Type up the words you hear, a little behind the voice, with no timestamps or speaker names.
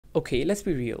Okay, let's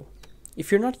be real.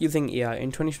 If you're not using AI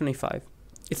in 2025,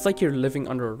 it's like you're living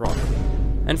under a rock.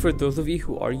 And for those of you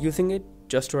who are using it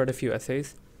just to write a few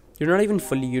essays, you're not even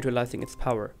fully utilizing its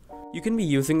power. You can be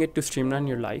using it to streamline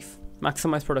your life,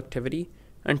 maximize productivity,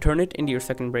 and turn it into your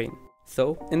second brain.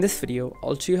 So, in this video,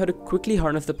 I'll show you how to quickly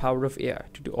harness the power of AI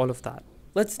to do all of that.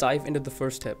 Let's dive into the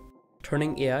first tip,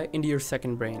 turning AI into your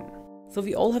second brain. So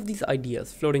we all have these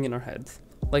ideas floating in our heads,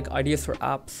 like ideas for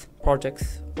apps,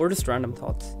 projects, or just random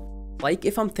thoughts. Like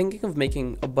if I'm thinking of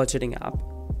making a budgeting app,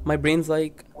 my brain's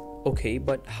like, okay,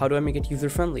 but how do I make it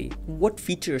user-friendly? What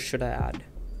features should I add?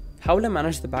 How will I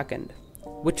manage the backend?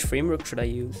 Which framework should I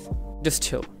use? Just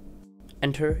chill.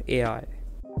 Enter AI.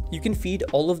 You can feed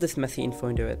all of this messy info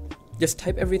into it. Just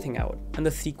type everything out, and the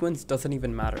sequence doesn't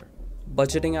even matter.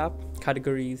 Budgeting app,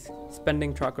 categories,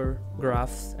 spending tracker,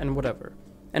 graphs, and whatever.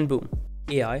 And boom,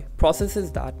 AI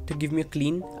processes that to give me a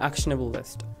clean, actionable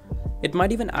list. It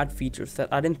might even add features that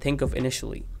I didn't think of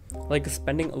initially, like a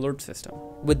spending alert system.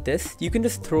 With this, you can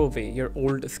just throw away your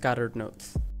old scattered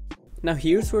notes. Now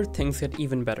here's where things get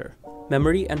even better.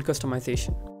 Memory and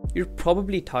customization. You're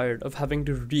probably tired of having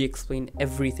to re-explain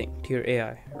everything to your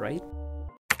AI, right?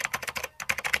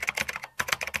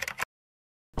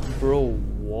 Bro,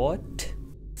 what?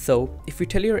 So, if you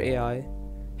tell your AI,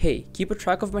 hey, keep a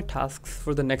track of my tasks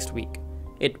for the next week,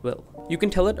 it will. You can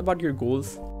tell it about your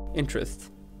goals, interests,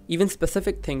 even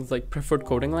specific things like preferred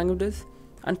coding languages,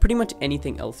 and pretty much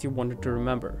anything else you wanted to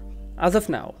remember. As of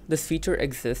now, this feature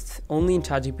exists only in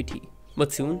ChatGPT,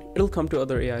 but soon it'll come to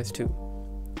other AIs too.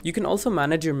 You can also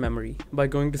manage your memory by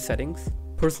going to Settings,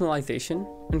 Personalization,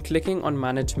 and clicking on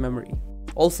Manage Memory.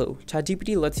 Also,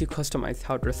 ChatGPT lets you customize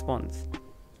how it responds.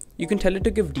 You can tell it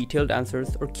to give detailed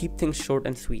answers or keep things short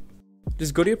and sweet.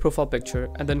 Just go to your profile picture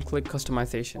and then click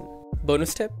Customization.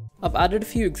 Bonus tip, I've added a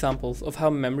few examples of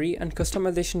how memory and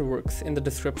customization works in the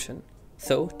description,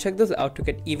 so check those out to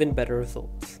get even better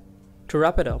results. To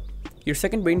wrap it up, your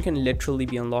second brain can literally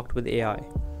be unlocked with AI.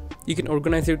 You can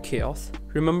organize your chaos,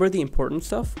 remember the important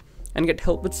stuff, and get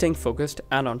help with staying focused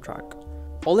and on track.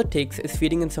 All it takes is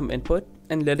feeding in some input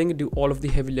and letting it do all of the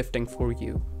heavy lifting for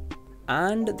you.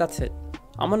 And that's it.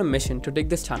 I'm on a mission to take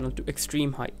this channel to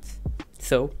extreme heights.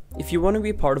 So, if you want to be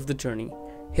a part of the journey,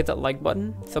 hit that like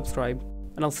button, subscribe,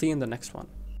 and I'll see you in the next one.